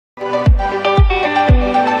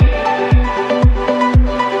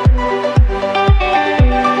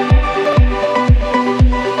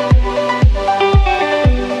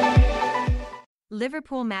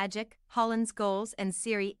Liverpool magic, Haaland's goals and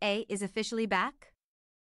Serie A is officially back?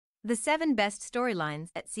 The 7 best storylines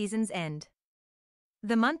at season's end.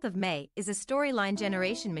 The month of May is a storyline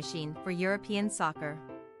generation machine for European soccer.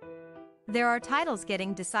 There are titles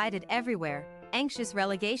getting decided everywhere, anxious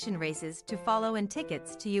relegation races to follow and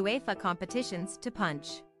tickets to UEFA competitions to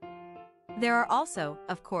punch. There are also,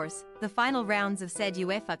 of course, the final rounds of said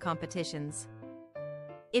UEFA competitions.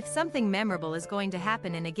 If something memorable is going to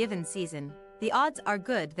happen in a given season, the odds are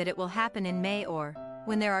good that it will happen in May or,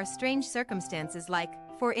 when there are strange circumstances like,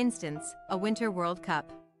 for instance, a Winter World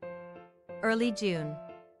Cup. Early June.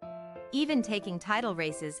 Even taking title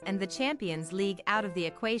races and the Champions League out of the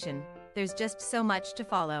equation, there's just so much to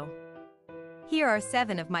follow. Here are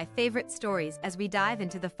 7 of my favorite stories as we dive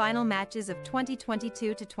into the final matches of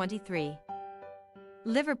 2022-23.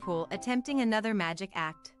 Liverpool attempting another magic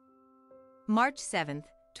act. March 7,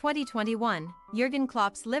 2021, Jurgen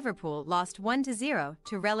Klopp's Liverpool lost 1-0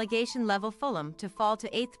 to relegation-level Fulham to fall to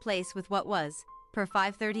 8th place with what was, per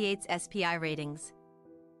 538's SPI ratings,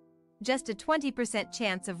 just a 20%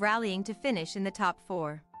 chance of rallying to finish in the top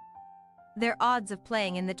 4. Their odds of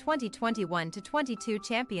playing in the 2021-22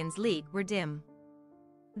 Champions League were dim.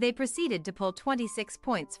 They proceeded to pull 26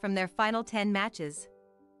 points from their final 10 matches,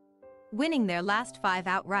 winning their last 5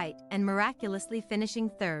 outright and miraculously finishing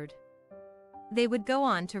 3rd. They would go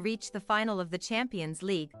on to reach the final of the Champions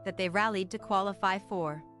League that they rallied to qualify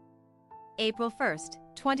for. April 1,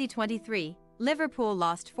 2023, Liverpool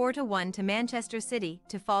lost 4-1 to Manchester City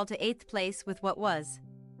to fall to 8th place with what was,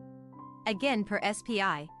 again per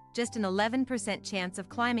SPI, just an 11% chance of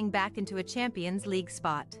climbing back into a Champions League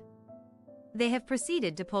spot. They have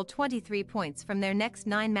proceeded to pull 23 points from their next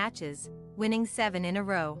 9 matches, winning 7 in a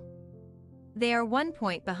row. They are 1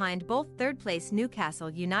 point behind both 3rd place Newcastle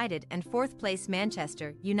United and 4th place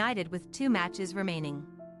Manchester United with 2 matches remaining.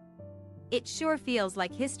 It sure feels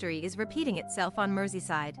like history is repeating itself on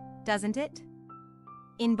Merseyside, doesn't it?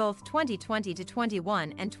 In both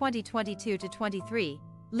 2020-21 and 2022-23,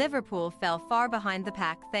 Liverpool fell far behind the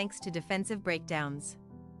pack thanks to defensive breakdowns.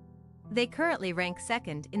 They currently rank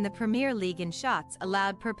 2nd in the Premier League in shots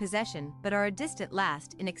allowed per possession but are a distant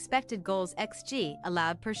last in expected goals (XG)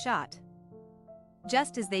 allowed per shot,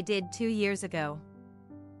 just as they did 2 years ago.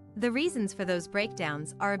 The reasons for those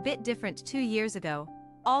breakdowns are a bit different. 2 years ago,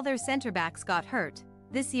 all their centre-backs got hurt.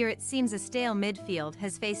 This year it seems a stale midfield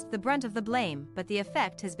has faced the brunt of the blame, but the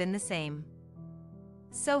effect has been the same.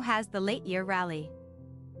 So has the late-year rally.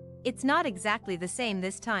 It's not exactly the same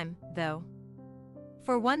this time, though.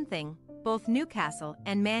 For one thing, both Newcastle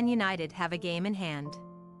and Man United have a game in hand.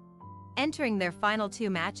 Entering their final 2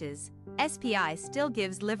 matches, SPI still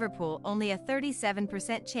gives Liverpool only a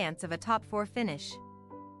 37% chance of a top 4 finish,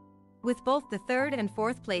 with both the 3rd and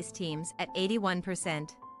 4th place teams at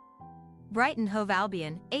 81%. Brighton Hove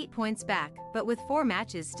Albion, 8 points back but with 4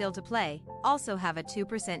 matches still to play, also have a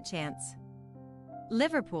 2% chance.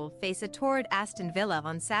 Liverpool face a torrid Aston Villa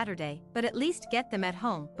on Saturday, but at least get them at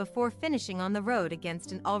home before finishing on the road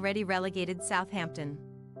against an already relegated Southampton.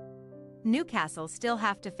 Newcastle still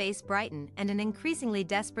have to face Brighton and an increasingly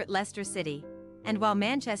desperate Leicester City, and while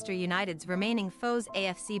Manchester United's remaining foes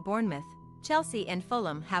AFC Bournemouth, Chelsea and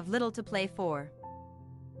Fulham have little to play for.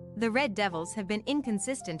 The Red Devils have been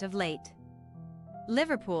inconsistent of late.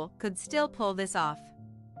 Liverpool could still pull this off.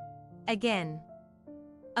 Again.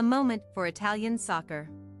 A moment for Italian soccer.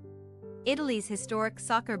 Italy's historic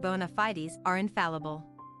soccer bona fides are infallible.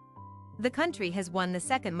 The country has won the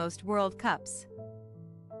 2nd most World Cups,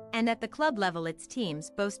 and at the club level its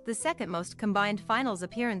teams boast the 2nd most combined finals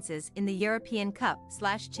appearances in the European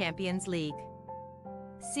Cup/Champions League.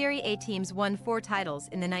 Serie A teams won 4 titles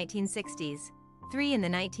in the 1960s, 3 in the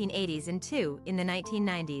 1980s and 2 in the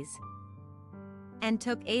 1990s, and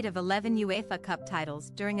took 8 of 11 UEFA Cup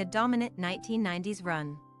titles during a dominant 1990s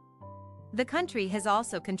run. The country has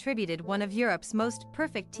also contributed one of Europe's most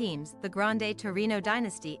perfect teams, the Grande Torino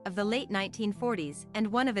dynasty of the late 1940s, and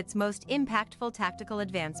one of its most impactful tactical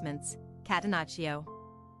advancements, Catenaccio.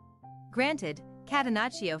 Granted,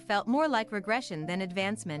 Catenaccio felt more like regression than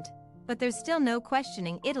advancement, but there's still no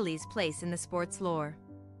questioning Italy's place in the sport's lore.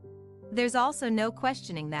 There's also no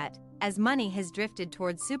questioning that, as money has drifted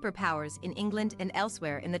towards superpowers in England and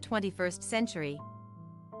elsewhere in the 21st century,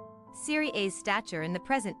 Serie A's stature in the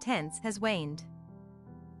present tense has waned.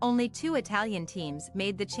 Only 2 Italian teams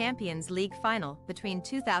made the Champions League final between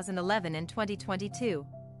 2011 and 2022,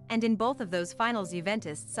 and in both of those finals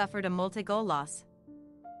Juventus suffered a multi-goal loss,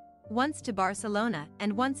 once to Barcelona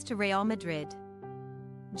and once to Real Madrid.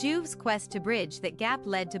 Juve's quest to bridge that gap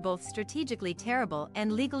led to both strategically terrible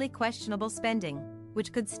and legally questionable spending,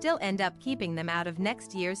 which could still end up keeping them out of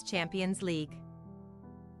next year's Champions League.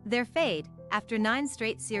 Their fade, after 9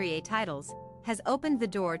 straight Serie A titles, has opened the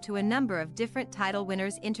door to a number of different title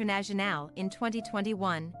winners: Internazionale in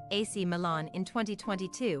 2021, AC Milan in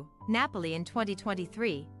 2022, Napoli in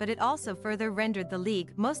 2023, but it also further rendered the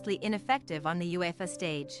league mostly ineffective on the UEFA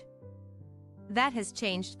stage. That has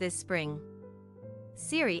changed this spring.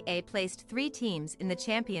 Serie A placed 3 teams in the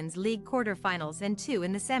Champions League quarter-finals and 2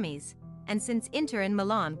 in the semis, and since Inter and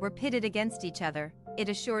Milan were pitted against each other, it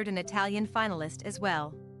assured an Italian finalist as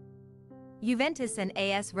well. Juventus and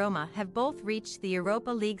AS Roma have both reached the Europa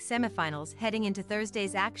League semifinals heading into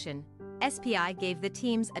Thursday's action. SPI gave the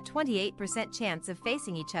teams a 28% chance of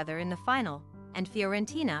facing each other in the final, and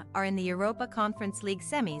Fiorentina are in the Europa Conference League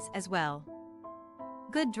semis as well.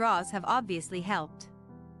 Good draws have obviously helped.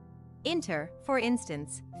 Inter, for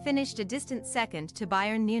instance, finished a distant second to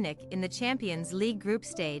Bayern Munich in the Champions League group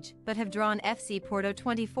stage but have drawn FC Porto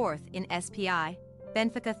 24th in SPI,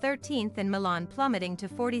 Benfica 13th and Milan plummeting to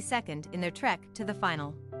 42nd in their trek to the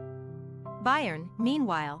final. Bayern,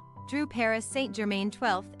 meanwhile, drew Paris Saint-Germain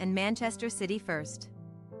 12th and Manchester City 1st.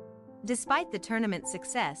 Despite the tournament's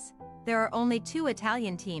success, there are only 2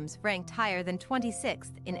 Italian teams ranked higher than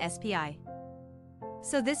 26th in SPI.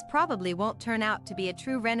 So this probably won't turn out to be a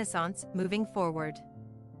true renaissance moving forward.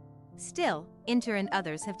 Still, Inter and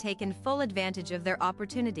others have taken full advantage of their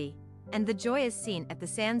opportunity, and the joyous scene at the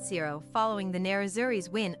San Siro following the Nerazzurri's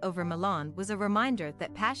win over Milan was a reminder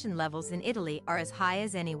that passion levels in Italy are as high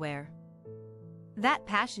as anywhere. That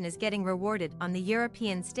passion is getting rewarded on the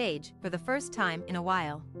European stage for the first time in a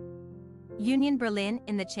while. Union Berlin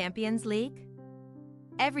in the Champions League?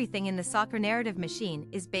 Everything in the soccer narrative machine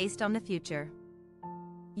is based on the future.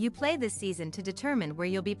 You play this season to determine where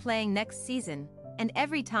you'll be playing next season, and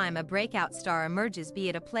every time a breakout star emerges, be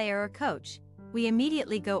it a player or coach, we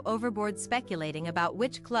immediately go overboard speculating about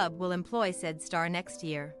which club will employ said star next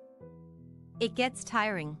year. It gets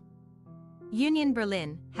tiring. Union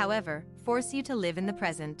Berlin, however, force you to live in the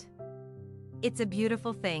present. It's a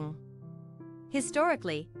beautiful thing.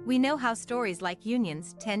 Historically, we know how stories like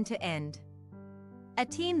Union's tend to end. A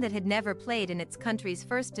team that had never played in its country's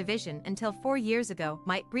first division until 4 years ago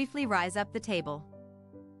might briefly rise up the table.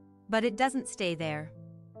 But it doesn't stay there.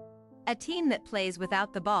 A team that plays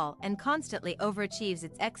without the ball and constantly overachieves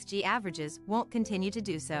its XG averages won't continue to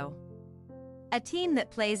do so. A team that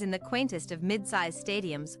plays in the quaintest of mid-sized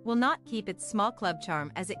stadiums will not keep its small club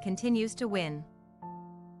charm as it continues to win.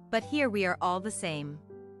 But here we are all the same.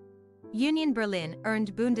 Union Berlin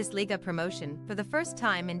earned Bundesliga promotion for the first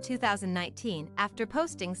time in 2019 after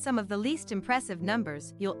posting some of the least impressive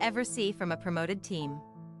numbers you'll ever see from a promoted team.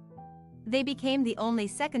 They became the only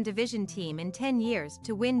second division team in 10 years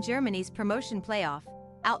to win Germany's promotion playoff,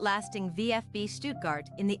 outlasting VfB Stuttgart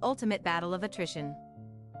in the ultimate battle of attrition.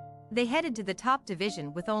 They headed to the top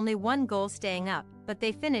division with only 1 goal staying up, but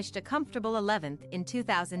they finished a comfortable 11th in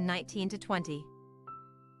 2019-20.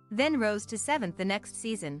 Then rose to 7th the next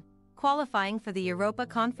season, qualifying for the Europa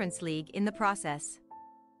Conference League in the process.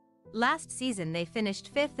 Last season they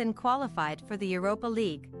finished 5th and qualified for the Europa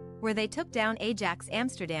League, where they took down Ajax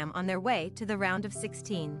Amsterdam on their way to the round of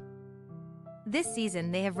 16. This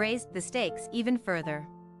season they have raised the stakes even further.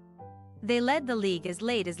 They led the league as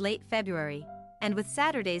late February, and with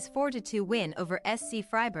Saturday's 4-2 win over SC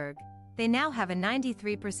Freiburg, they now have a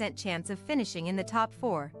 93% chance of finishing in the top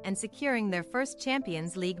 4 and securing their first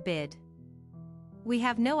Champions League bid. We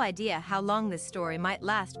have no idea how long this story might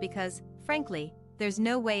last because, frankly, there's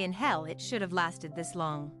no way in hell it should have lasted this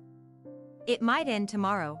long. It might end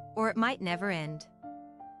tomorrow, or it might never end.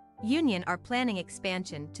 Union are planning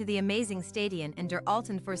expansion to the amazing Stadion an der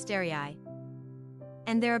Alten Försterei.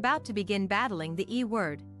 And they're about to begin battling the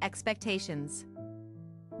E-word, expectations.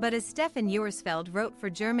 But as Stefan Uersfeld wrote for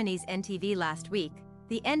Germany's NTV last week,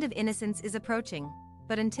 the end of innocence is approaching,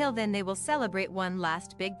 but until then they will celebrate one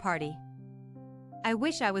last big party. I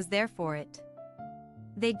wish I was there for it.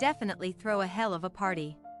 They definitely throw a hell of a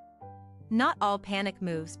party. Not all panic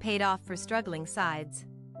moves paid off for struggling sides.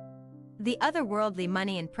 The otherworldly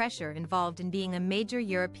money and pressure involved in being a major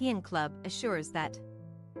European club assures that.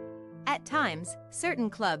 At times, certain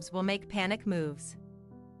clubs will make panic moves.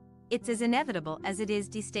 It's as inevitable as it is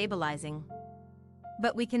destabilizing.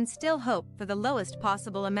 But we can still hope for the lowest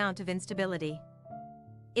possible amount of instability.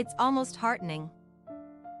 It's almost heartening.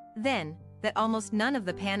 Then, that almost none of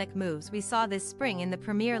the panic moves we saw this spring in the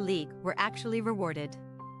Premier League were actually rewarded.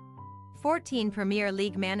 14 Premier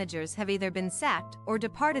League managers have either been sacked or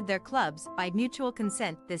departed their clubs by mutual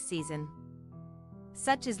consent this season.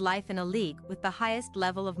 Such is life in a league with the highest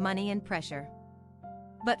level of money and pressure.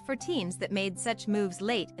 But for teams that made such moves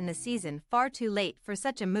late in the season, far too late for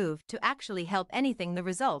such a move to actually help anything, the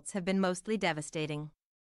results have been mostly devastating.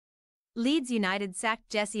 Leeds United sacked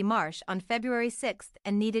Jesse Marsch on February 6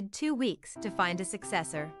 and needed 2 weeks to find a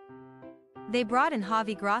successor. They brought in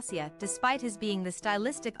Javi Gracia despite his being the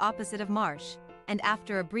stylistic opposite of Marsch, and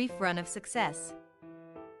after a brief run of success,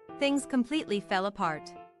 things completely fell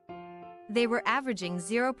apart. They were averaging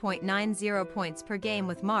 0.90 points per game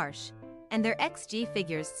with Marsch, and their XG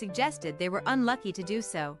figures suggested they were unlucky to do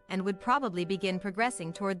so and would probably begin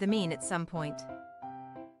progressing toward the mean at some point.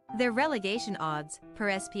 Their relegation odds,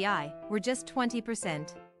 per SPI, were just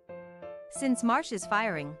 20%. Since Marsch's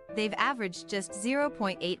firing, they've averaged just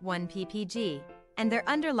 0.81 ppg, and their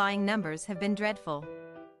underlying numbers have been dreadful.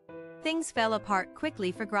 Things fell apart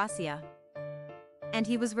quickly for Gracia, and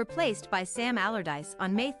he was replaced by Sam Allardyce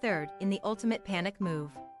on May 3 in the ultimate panic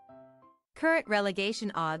move. Current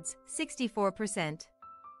relegation odds, 64%.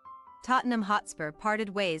 Tottenham Hotspur parted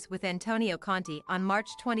ways with Antonio Conte on March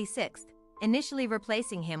 26, initially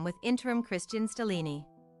replacing him with interim Christian Stellini.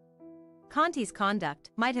 Conte's conduct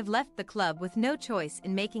might have left the club with no choice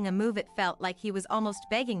in making a move. It felt like he was almost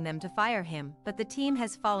begging them to fire him, but the team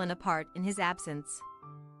has fallen apart in his absence.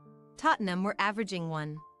 Tottenham were averaging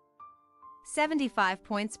 1.75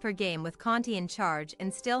 points per game with Conte in charge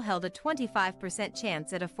and still held a 25%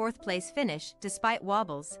 chance at a fourth-place finish despite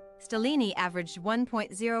wobbles. Stellini averaged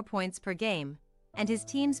 1.0 points per game, and his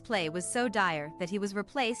team's play was so dire that he was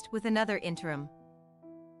replaced with another interim,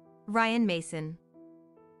 Ryan Mason,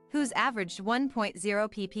 who's averaged 1.0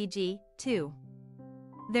 ppg, too.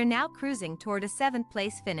 They're now cruising toward a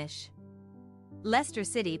 7th-place finish. Leicester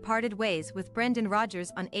City parted ways with Brendan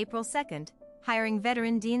Rodgers on April 2, hiring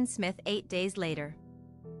veteran Dean Smith 8 days later.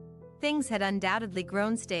 Things had undoubtedly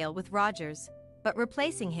grown stale with Rodgers, but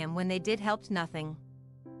replacing him when they did helped nothing.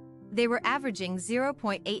 They were averaging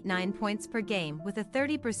 0.89 points per game with a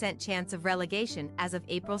 30% chance of relegation as of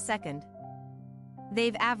April 2.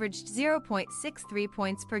 They've averaged 0.63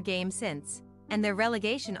 points per game since, and their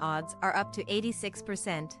relegation odds are up to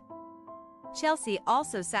 86%. Chelsea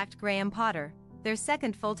also sacked Graham Potter, their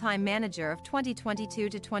second full-time manager of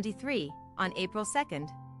 2022-23, on April 2,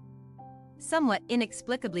 somewhat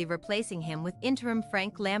inexplicably replacing him with interim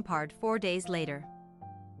Frank Lampard 4 days later.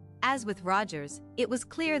 As with Rodgers, it was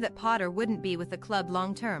clear that Potter wouldn't be with the club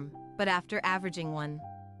long-term, but after averaging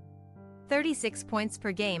 1.36 points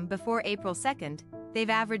per game before April 2, they've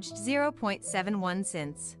averaged 0.71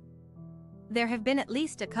 since. There have been at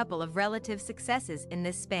least a couple of relative successes in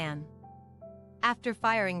this span. After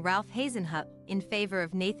firing Ralph Hasenhüttl in favor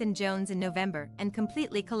of Nathan Jones in November and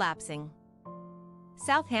completely collapsing,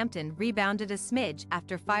 Southampton rebounded a smidge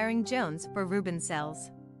after firing Jones for Ruben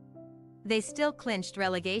Selles. They still clinched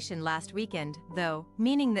relegation last weekend, though,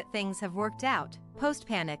 meaning that things have worked out,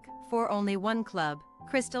 post-panic, for only one club,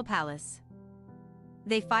 Crystal Palace.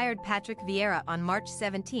 They fired Patrick Vieira on March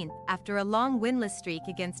 17 after a long winless streak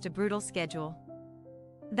against a brutal schedule.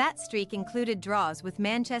 That streak included draws with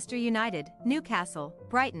Manchester United, Newcastle,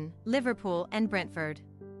 Brighton, Liverpool and Brentford,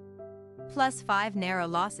 plus 5 narrow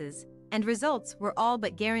losses, and results were all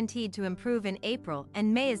but guaranteed to improve in April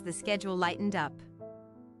and May as the schedule lightened up.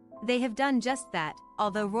 They have done just that,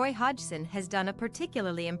 although Roy Hodgson has done a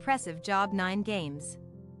particularly impressive job. 9 games,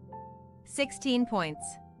 16 points.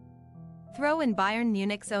 Throw in Bayern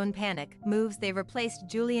Munich's own panic moves. They replaced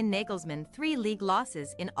Julian Nagelsmann 3 league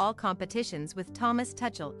losses in all competitions with Thomas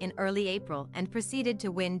Tuchel in early April and proceeded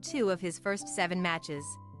to win 2 of his first 7 matches,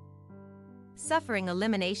 suffering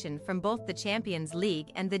elimination from both the Champions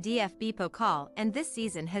League and the DFB Pokal, and this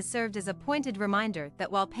season has served as a pointed reminder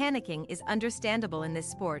that while panicking is understandable in this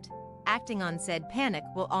sport, acting on said panic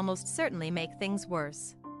will almost certainly make things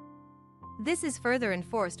worse. This is further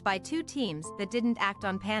enforced by 2 teams that didn't act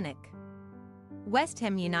on panic. West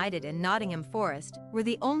Ham United and Nottingham Forest were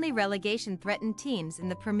the only relegation-threatened teams in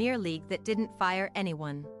the Premier League that didn't fire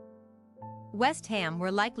anyone. West Ham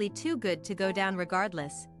were likely too good to go down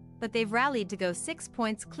regardless, but they've rallied to go 6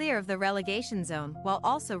 points clear of the relegation zone while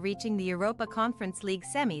also reaching the Europa Conference League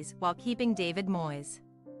semis while keeping David Moyes.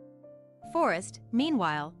 Forest,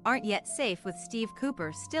 meanwhile, aren't yet safe with Steve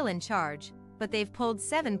Cooper still in charge, but they've pulled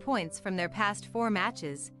 7 points from their past 4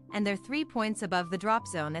 matches, and they're 3 points above the drop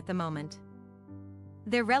zone at the moment.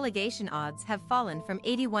 Their relegation odds have fallen from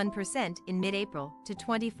 81% in mid-April to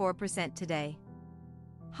 24% today.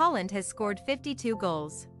 Haaland has scored 52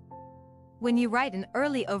 goals. When you write an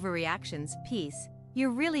early overreactions piece, you're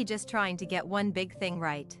really just trying to get one big thing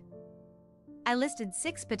right. I listed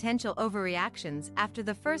 6 potential overreactions after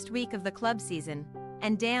the first week of the club season,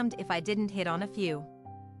 and damned if I didn't hit on a few.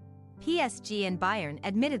 PSG and Bayern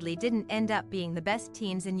admittedly didn't end up being the best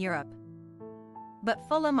teams in Europe, but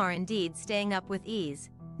Fulham are indeed staying up with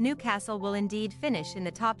ease, Newcastle will indeed finish in the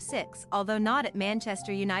top 6, although not at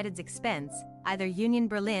Manchester United's expense. Either Union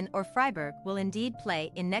Berlin or Freiburg will indeed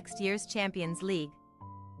play in next year's Champions League.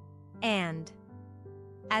 And,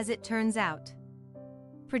 as it turns out,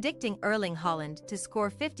 predicting Erling Haaland to score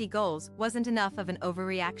 50 goals wasn't enough of an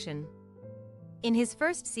overreaction. In his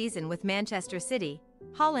first season with Manchester City,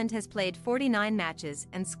 Haaland has played 49 matches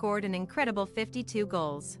and scored an incredible 52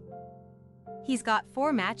 goals. He's got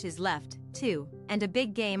 4 matches left, too, and a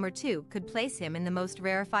big game or two could place him in the most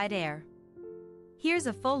rarefied air. Here's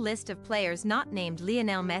a full list of players not named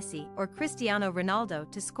Lionel Messi or Cristiano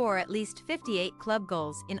Ronaldo to score at least 58 club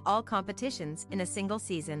goals in all competitions in a single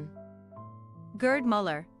season. Gerd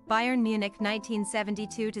Müller, Bayern Munich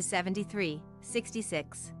 1972-73,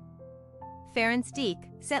 66. Ferenc Dijk,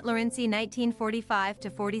 St. Laurenti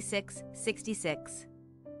 1945-46, 66.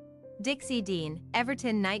 Dixie Dean,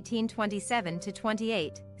 Everton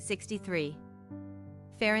 1927-28, 63.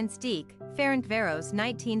 Ferenc Dijk, Ferencváros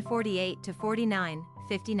 1948-49,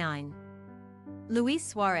 59. Luis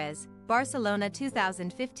Suarez, Barcelona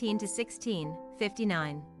 2015-16,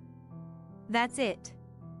 59. That's it.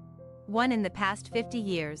 One in the past 50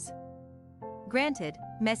 years. Granted,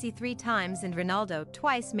 Messi 3 times and Ronaldo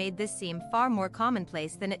twice made this seem far more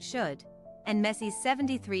commonplace than it should, and Messi's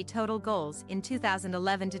 73 total goals in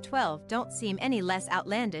 2011-12 don't seem any less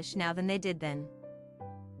outlandish now than they did then.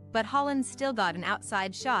 But Haaland's still got an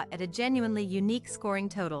outside shot at a genuinely unique scoring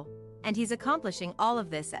total, and he's accomplishing all of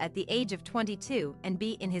this at the age of 22 and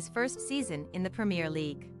be in his first season in the Premier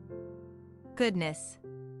League. Goodness.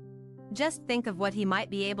 Just think of what he might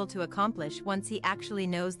be able to accomplish once he actually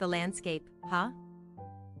knows the landscape, huh?